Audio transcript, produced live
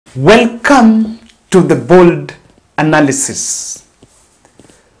Welcome to the bold analysis.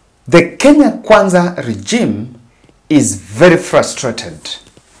 The Kenya Kwanza regime is very frustrated.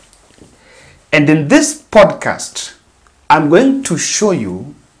 And in this podcast, I'm going to show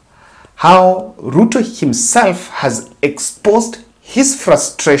you how Ruto himself has exposed his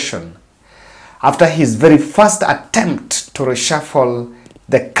frustration after his very first attempt to reshuffle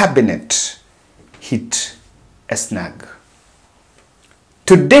the cabinet hit a snag.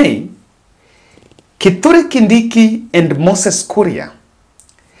 Today, Kindiki and Moses-Kuria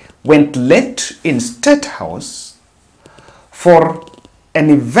went late in State House for an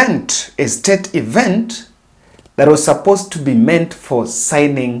event, a state event that was supposed to be meant for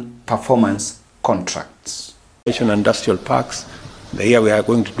signing performance contracts. Industrial parks, here we are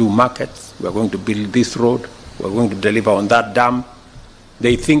going to do markets, we are going to build this road, we are going to deliver on that dam.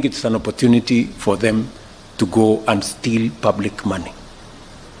 They think it's an opportunity for them to go and steal public money.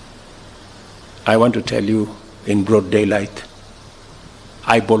 I want to tell you in broad daylight,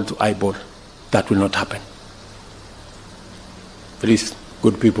 eyeball to eyeball, that will not happen. Please,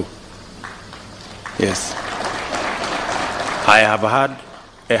 good people. Yes. I have had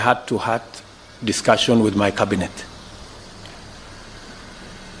a heart-to-heart discussion with my cabinet.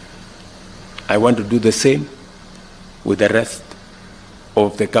 I want to do the same with the rest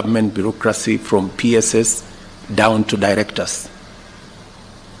of the government bureaucracy from PSS down to directors.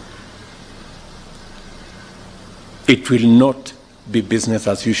 It will not be business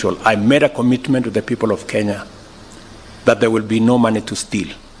as usual. I made a commitment to the people of Kenya that there will be no money to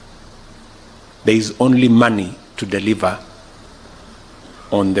steal. There is only money to deliver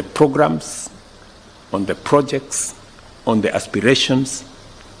on the programs, on the projects, on the aspirations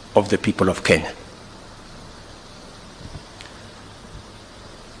of the people of Kenya.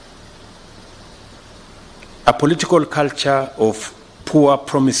 A political culture of poor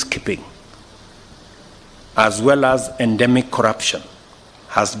promise-keeping as well as endemic corruption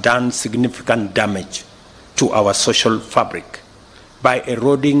has done significant damage to our social fabric by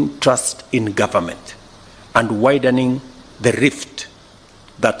eroding trust in government and widening the rift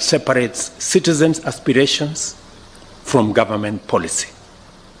that separates citizens' aspirations from government policy.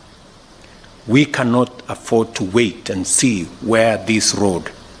 We cannot afford to wait and see where this road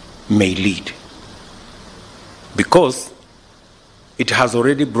may lead, because it has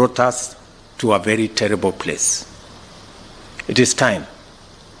already brought us to a very terrible place. It is time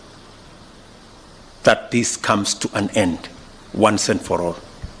that this comes to an end once and for all.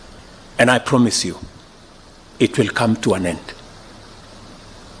 And I promise you, it will come to an end.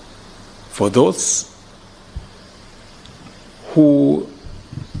 For those who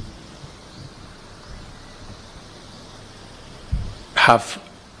have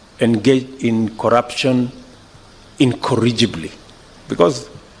engaged in corruption incorrigibly, because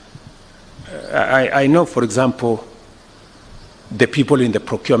I know, for example, the people in the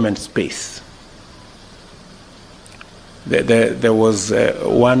procurement space. There was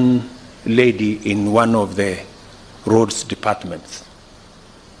one lady in one of the roads departments,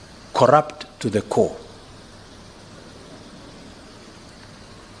 corrupt to the core,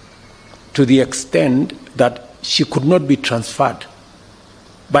 to the extent that she could not be transferred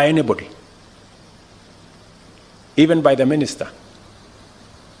by anybody, even by the minister,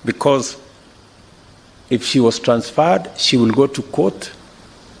 because if she was transferred, she will go to court,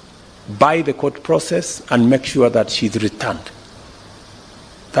 buy the court process, and make sure that she's returned.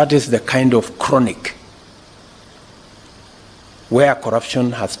 That is the kind of chronic where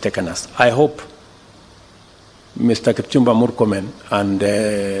corruption has taken us. I hope Mr. Kipchumba Murkomen and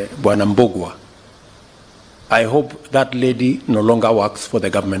Bwana Mbogwa, I hope that lady no longer works for the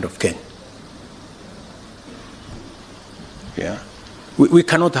government of Kenya. Yeah. We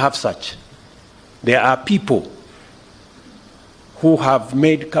cannot have such. There are people who have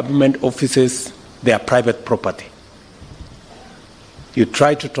made government offices their private property. You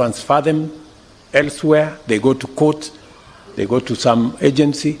try to transfer them elsewhere, they go to court, they go to some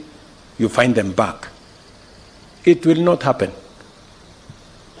agency, you find them back. It will not happen.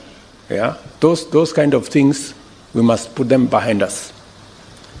 Yeah? Those kind of things, we must put them behind us.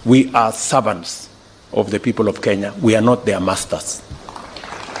 We are servants of the people of Kenya. We are not their masters.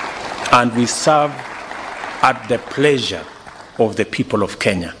 And we serve at the pleasure of the people of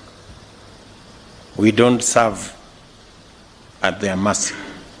Kenya. We don't serve at their mercy.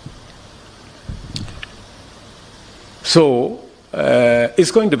 So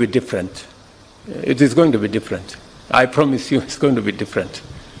it's going to be different. It is going to be different. I promise you it's going to be different.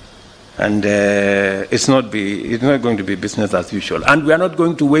 And it's not going to be business as usual. And we are not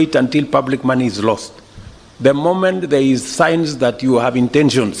going to wait until public money is lost The moment there is signs that you have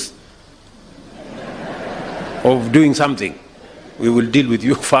intentions of doing something, we will deal with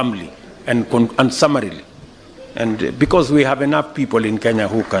you firmly and summarily. And because we have enough people in Kenya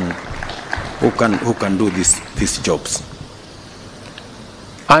who can do these jobs.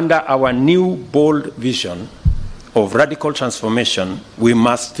 Under our new bold vision of radical transformation, we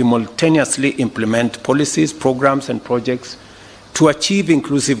must simultaneously implement policies, programs, and projects to achieve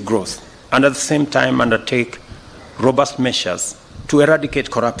inclusive growth, and at the same time undertake robust measures to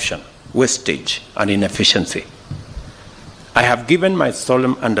eradicate corruption, wastage, and inefficiency. I have given my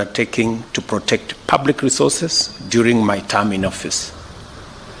solemn undertaking to protect public resources during my term in office.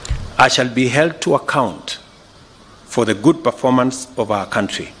 I shall be held to account for the good performance of our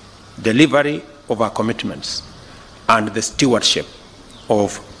country, delivery of our commitments, and the stewardship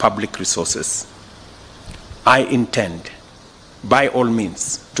of public resources. I intend, by all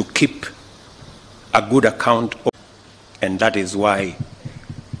means, to keep a good account of, and that is why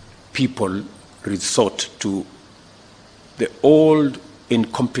people resort to the old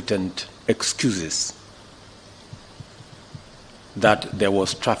incompetent excuses that there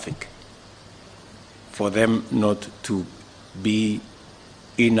was traffic, for them not to be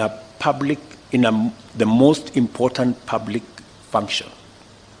in the most important public function.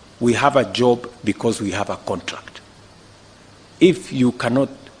 We have a job because we have a contract. If you cannot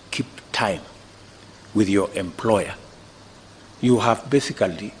keep time with your employer, you have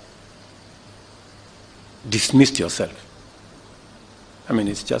basically dismissed yourself. I mean,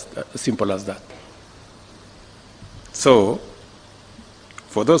 it's just as simple as that. So,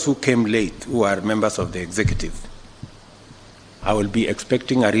 for those who came late, who are members of the executive, I will be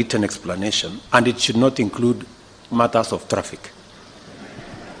expecting a written explanation, and it should not include matters of traffic.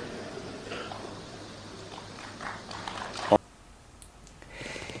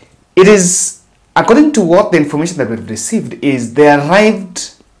 It is, according to what the information that we've received, is they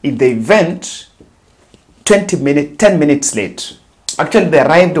arrived in the event 10 minutes late. Actually, they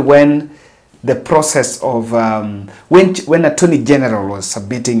arrived when the process of, when Attorney General was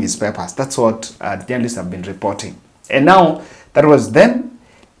submitting his papers. That's what journalists have been reporting. And now, that was them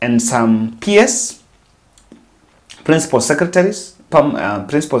and some PS, principal secretaries,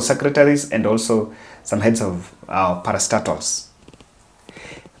 and also some heads of parastatals.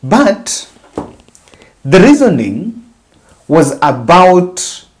 But the reasoning was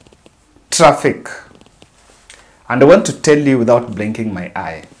about traffic. And I want to tell you without blinking my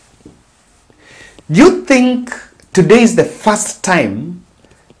eye. Do you think today is the first time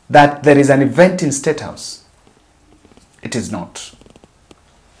that there is an event in State House? It is not.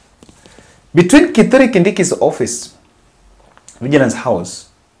 Between Kithure Kindiki's office, Vigilance House,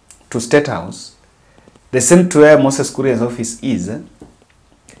 to State House, the same to where Moses Kuria's office is, a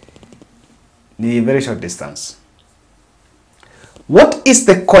very short distance. What is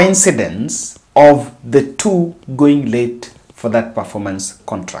the coincidence of the two going late for that performance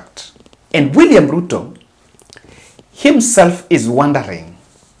contract? And William Ruto himself is wondering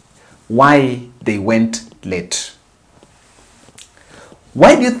why they went late.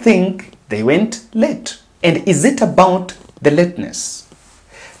 Why do you think they went late? And is it about the lateness?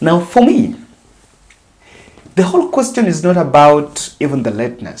 Now, for me, the whole question is not about even the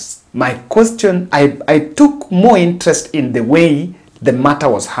lateness. My question, I took more interest in the way the matter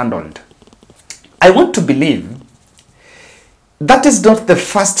was handled. I want to believe that is not the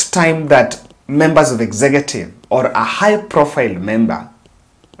first time that members of executive or a high-profile member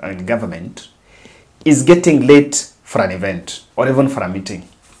in government is getting late for an event or even for a meeting.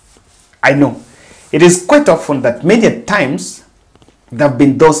 I know it is quite often that many times there have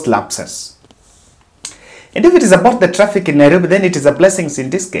been those lapses. And if it is about the traffic in Nairobi, then it is a blessing in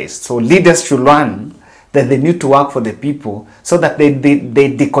this case. So leaders should learn that they need to work for the people so that they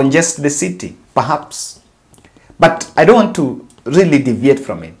decongest the city, perhaps. But I don't want to really deviate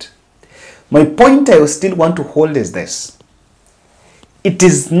from it. My point I still want to hold is this. It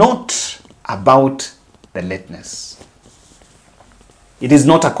is not about the lateness. It is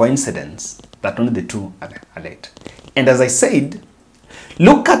not a coincidence that only the two are late. And as I said,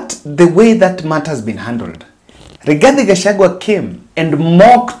 look at the way that matter has been handled. Rigathi Gachagua came and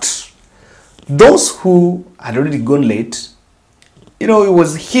mocked those who had already gone late. You know, he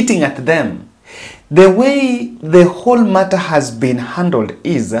was hitting at them. The way the whole matter has been handled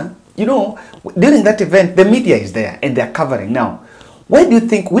is, you know, during that event, the media is there and they're covering. Now, why do you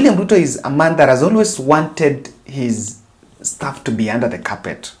think William Ruto is a man that has always wanted his stuff to be under the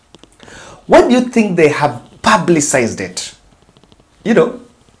carpet? Why do you think they have publicized it? You know,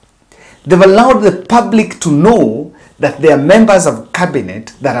 they've allowed the public to know that there are members of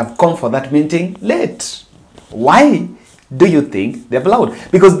cabinet that have come for that meeting late. Why do you think they've allowed?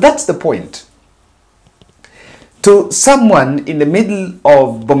 Because that's the point. To someone in the middle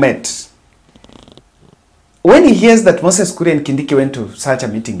of Bomet, when he hears that Moses Kuria and Kindiki went to such a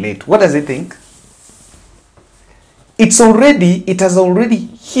meeting late, what does he think? It has already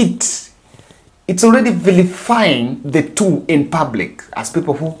hit. It's already vilifying the two in public as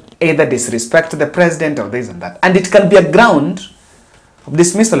people who either disrespect the president or this and that. And it can be a ground of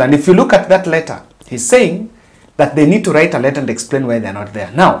dismissal. And if you look at that letter, he's saying that they need to write a letter and explain why they're not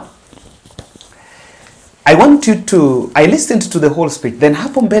there. Now, I listened to the whole speech. Then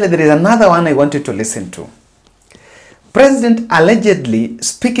hapo mbele, there is another one I wanted to listen to. President allegedly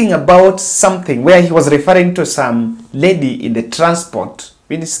speaking about something where he was referring to some lady in the transport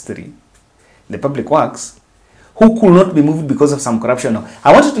ministry, the public works, who could not be moved because of some corruption. Now,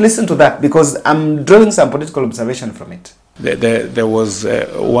 I wanted to listen to that because I'm drawing some political observation from it. There was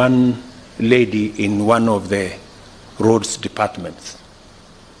one lady in one of the roads departments,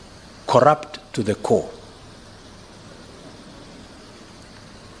 corrupt to the core,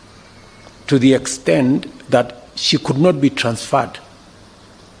 to the extent that she could not be transferred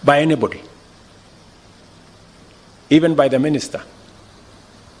by anybody, even by the minister,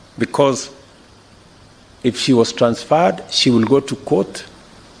 because if she was transferred, she will go to court,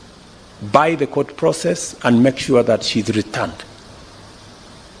 by the court process, and make sure that she's returned.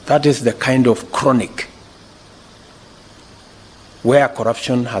 That is the kind of chronic where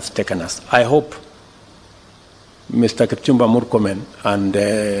corruption has taken us. I hope Mr. Kipchumba Murkomen and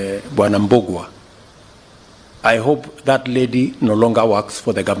Bwana Mbogwa, I hope that lady no longer works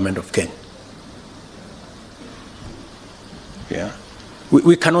for the government of Kenya. Yeah.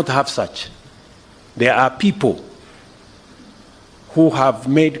 We cannot have such. There are people who have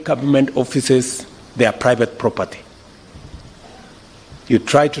made government offices their private property. You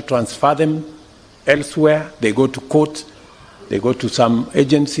try to transfer them elsewhere, they go to court, they go to some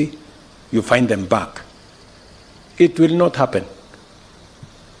agency, you find them back. It will not happen.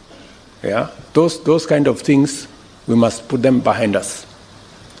 Yeah, those kind of things, we must put them behind us.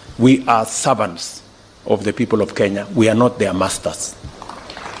 We are servants of the people of Kenya. We are not their masters.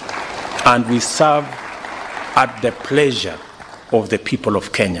 And we serve at the pleasure of the people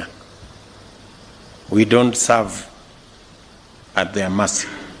of Kenya. We don't serve at their mercy.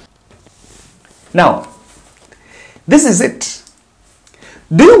 Now, this is it.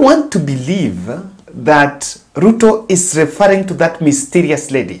 Do you want to believe that Ruto is referring to that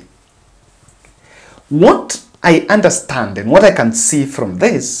mysterious lady? What I understand and what I can see from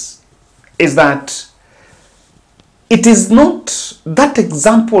this is that it is not that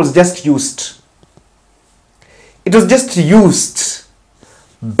example was just used. It was just used,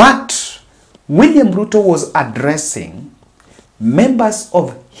 but William Ruto was addressing members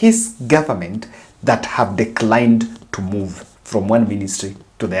of his government that have declined to move from one ministry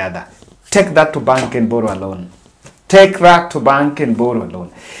to the other. Take that to bank and borrow alone. Take that to bank and borrow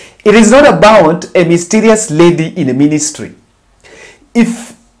alone. It is not about a mysterious lady in a ministry.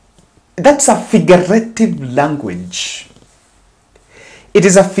 If that's a figurative language, it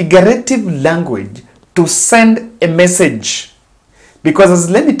is a figurative language to send a message. Because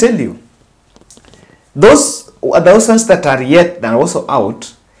let me tell you, those ones that are yet and also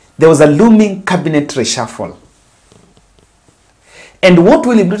out, there was a looming cabinet reshuffle. And what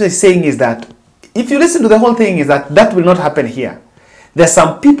William Ruto is saying is that, if you listen to the whole thing, is that will not happen here. There are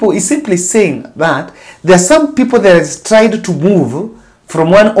some people, he's simply saying that there are some people that have tried to move from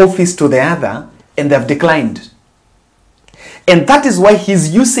one office to the other and they have declined. And that is why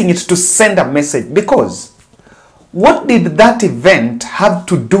he's using it to send a message. Because what did that event have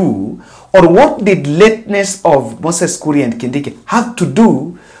to do, or what did lateness of Moses Kuria and Kindiki have to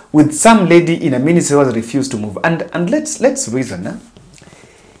do with some lady in a ministry who has refused to move? And let's reason. Huh?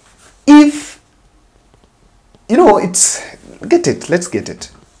 If, you know, let's get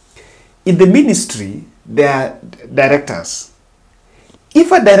it. In the ministry, there are directors.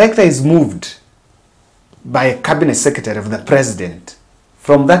 If a director is moved by a cabinet secretary of the president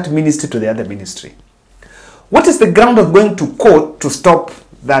from that ministry to the other ministry, what is the ground of going to court to stop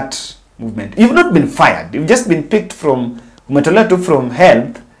that movement? You've not been fired. You've just been picked from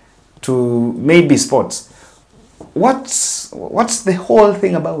health to maybe sports. What's the whole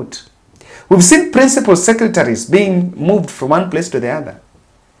thing about? We've seen principal secretaries being moved from one place to the other,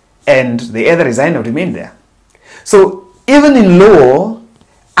 and they either resign or remain there. So even in law,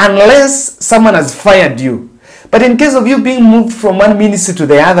 unless someone has fired you, but in case of you being moved from one ministry to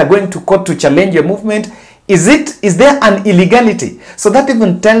the other, going to court to challenge your movement, is there an illegality? So that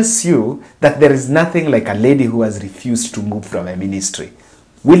even tells you that there is nothing like a lady who has refused to move from a ministry.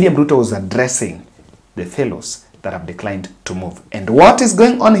 William Ruto was addressing the fellows that have declined to move. And what is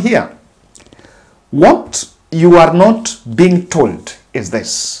going on here? What you are not being told is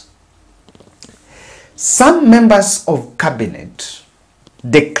this. Some members of cabinet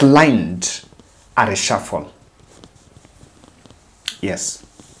declined a reshuffle. Yes.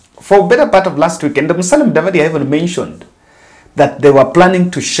 For a better part of last week, and Musalia Mudavadi even mentioned that they were planning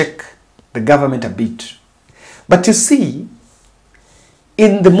to shake the government a bit. But you see,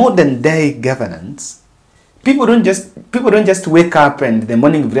 in the modern day governance, people don't just wake up and the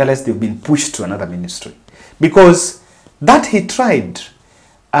morning realize they've been pushed to another ministry. Because that he tried.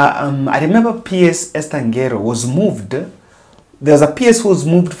 I remember PS Esther Ngero was moved. There was a PS who was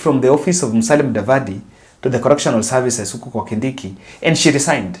moved from the office of Musalia Mudavadi to the correctional services huku kwa Kindiki, and she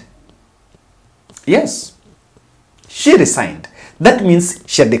resigned. Yes, she resigned. That means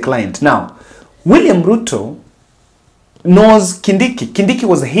she had declined. Now, William Ruto knows Kindiki. Kindiki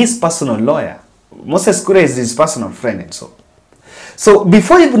was his personal lawyer. Moses Kuria is his personal friend and so. So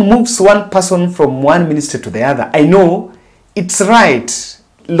before he even moves one person from one ministry to the other, I know it's right,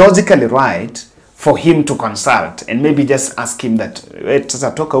 logically right, for him to consult and maybe just ask him that,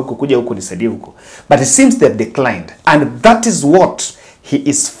 but it seems they've declined. And that is what he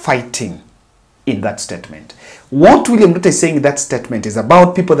is fighting in that statement. What William Ruto is saying in that statement is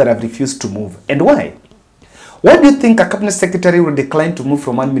about people that have refused to move. And why? Why do you think a cabinet secretary will decline to move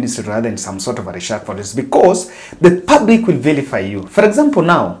from one ministry rather than some sort of a reshuffle? It's because the public will vilify you. For example,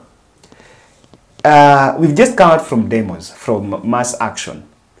 now, we've just come out from demos, from mass action,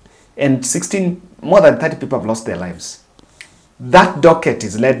 and more than 30 people have lost their lives. That docket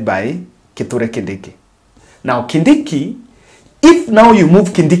is led by Kithure Kindiki. Now, Kindiki, if now you move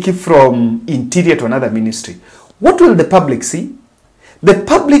Kindiki from interior to another ministry, what will the public see? The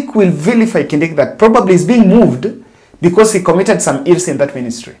public will vilify Kindiki that probably is being moved because he committed some ills in that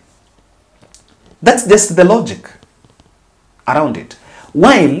ministry. That's just the logic around it.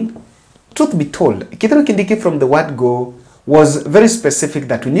 While, truth be told, Kithure Kindiki from the word go was very specific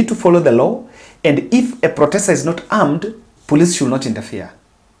that we need to follow the law, and if a protester is not armed, police should not interfere.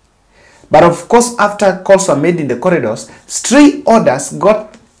 But of course, after calls were made in the corridors, stray orders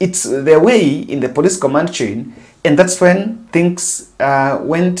got their way in the police command chain, and that's when things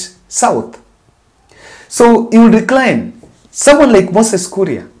went south. So he will decline. Someone like Moses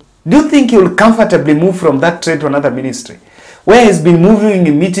Kuria, do you think he will comfortably move from that trade to another ministry, where he's been moving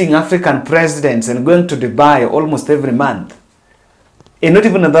and meeting African presidents and going to Dubai almost every month? And not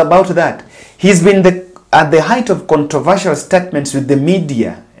even about that. He's been at the height of controversial statements with the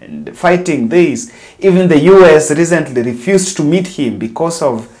media and fighting this. Even the US recently refused to meet him because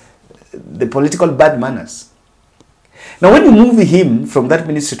of the political bad manners. Now, when you move him from that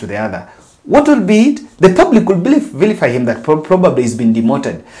ministry to the other, what will be it? The public will vilify him that probably he's been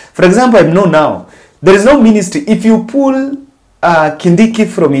demoted. For example, I know now, there is no ministry. If you pull Kindiki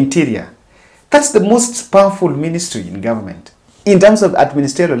from interior, that's the most powerful ministry in government in terms of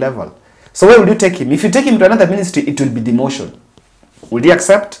administrative level. So where will you take him? If you take him to another ministry, it will be demotion. Will you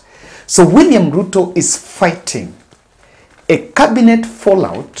accept? So William Ruto is fighting a cabinet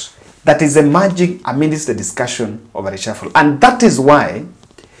fallout that is emerging amidst the discussion over reshuffle. And that is why,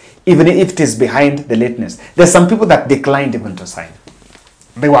 even if it is behind the lateness, there's some people that declined even to sign.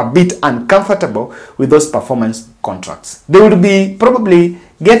 They were a bit uncomfortable with those performance contracts. They would be probably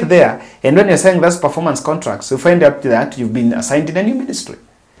get there, and when you're signing those performance contracts, you find out that you've been assigned in a new ministry.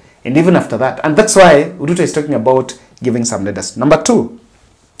 And even after that, and that's why Ruto is talking about giving some letters. Number two,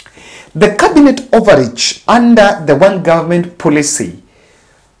 the cabinet overreach under the one government policy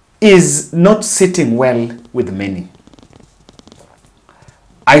is not sitting well with many.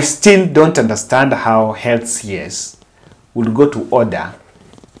 I still don't understand how health CS would go to order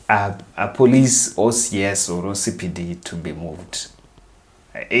a police OCS or OCPD to be moved.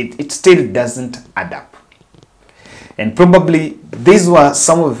 It still doesn't add up. And probably these were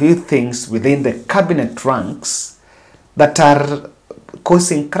some of the things within the cabinet ranks that are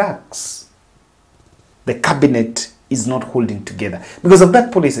causing cracks. The cabinet is not holding together because of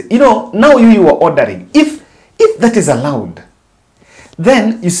that policy. You know, now you are ordering. If that is allowed,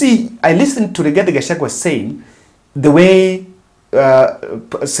 then you see, I listened to Rigathi Gachagua saying the way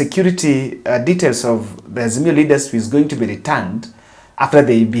security details of the Azimio leaders is going to be returned after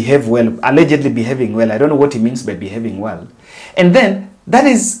they behave well, allegedly behaving well. I don't know what he means by behaving well. And then that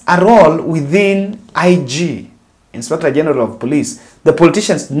is a role within IG, Inspector General of Police. The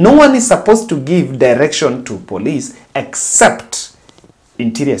politicians, no one is supposed to give direction to police except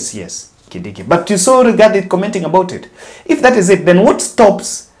Interior CS Kindiki. But you saw Rigathi commenting about it. If that is it, then what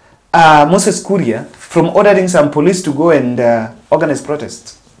stops Moses Kuria from ordering some police to go and organize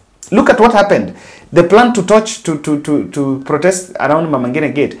protests? Look at what happened. the plan to protest around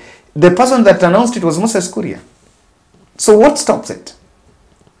Mamangene Gate, the person that announced it was Moses Kuria. So what stops it?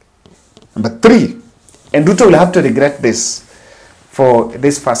 Number 3, and Ruto will have to regret this for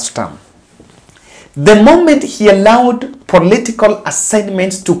this first term. The moment he allowed political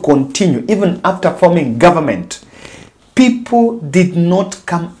assignments to continue, even after forming government, people did not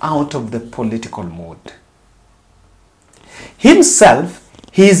come out of the political mode. Himself,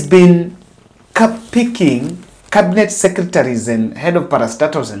 he's been picking cabinet secretaries and head of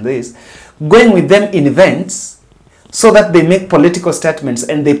parastatals and this, going with them in events so that they make political statements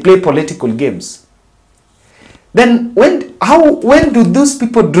and they play political games. Then when do those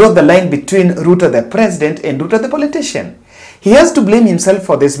people draw the line between Ruto the president and Ruto the politician? He has to blame himself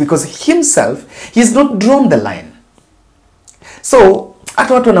for this because himself, he's not drawn the line. So,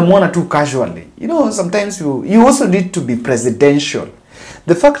 hata watu wanamuona too casually. You know, sometimes you also need to be presidential.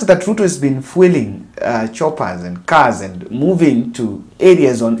 The fact that Ruto has been fueling choppers and cars and moving to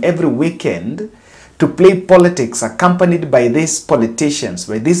areas on every weekend to play politics accompanied by these politicians,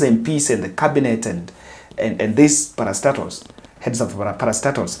 by these MPs in the cabinet and these parastatals, heads of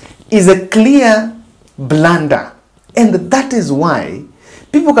parastatals, is a clear blunder. And that is why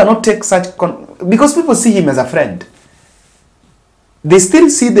people cannot take such, because people see him as a friend. They still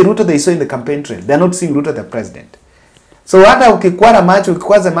see the Ruto they saw in the campaign trail. They are not seeing Ruto the president. So hata ukikwara macho,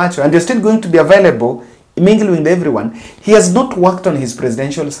 ukikwaza macho, and you're still going to be available, mingling with everyone, he has not worked on his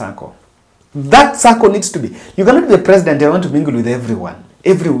presidential circle. That circle needs to be. You cannot be the president and want to mingle with everyone.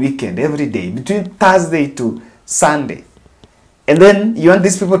 Every weekend, every day, between Thursday to Sunday. And then you want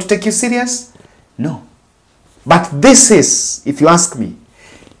these people to take you serious? No. But this is, if you ask me,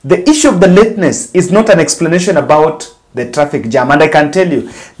 the issue of the lateness is not an explanation about the traffic jam. And I can tell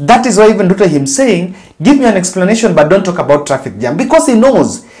you, that is why even Ruto him saying, give me an explanation but don't talk about traffic jam. Because he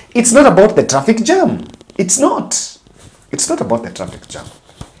knows it's not about the traffic jam. It's not. It's not about the traffic jam.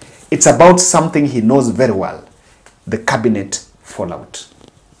 It's about something he knows very well, the cabinet fallout.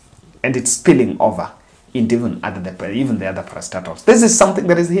 And it's spilling over into even the other parastatals. This is something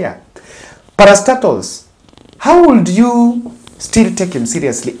that is here. Parastatals, how would you still take him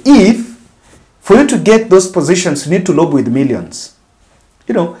seriously if, for you to get those positions, you need to lobby with millions?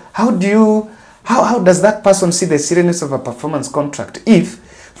 You know, how does that person see the seriousness of a performance contract if,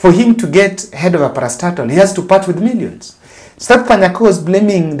 for him to get head of a parastatal, he has to part with millions? Step Panyako was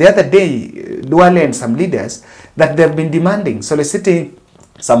blaming the other day, Duale and some leaders, that they've been demanding, soliciting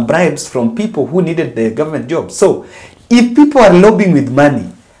some bribes from people who needed the government job. So, if people are lobbying with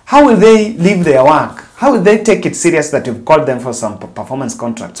money, how will they leave their work? How will they take it serious that you've called them for some performance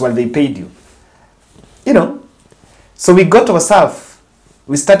contracts while they paid you? You know, so we got ourselves,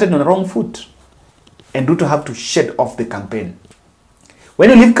 we started on the wrong foot. And Ruto have to shed off the campaign. When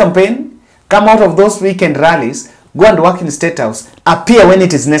you leave campaign, come out of those weekend rallies, go and work in the State House, appear when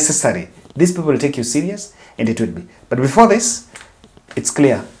it is necessary. These people will take you serious, and it will be. But before this, it's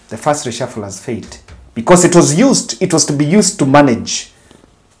clear the first reshuffle has failed because it was to be used to manage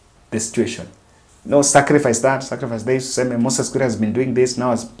the situation. No, sacrifice that, sacrifice this. Moses Kuria has been doing this,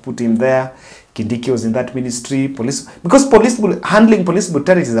 now has put him there. Kindiki was in that ministry. Because handling police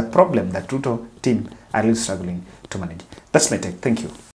brutality is a problem that Ruto team are really struggling to manage. That's my take. Thank you.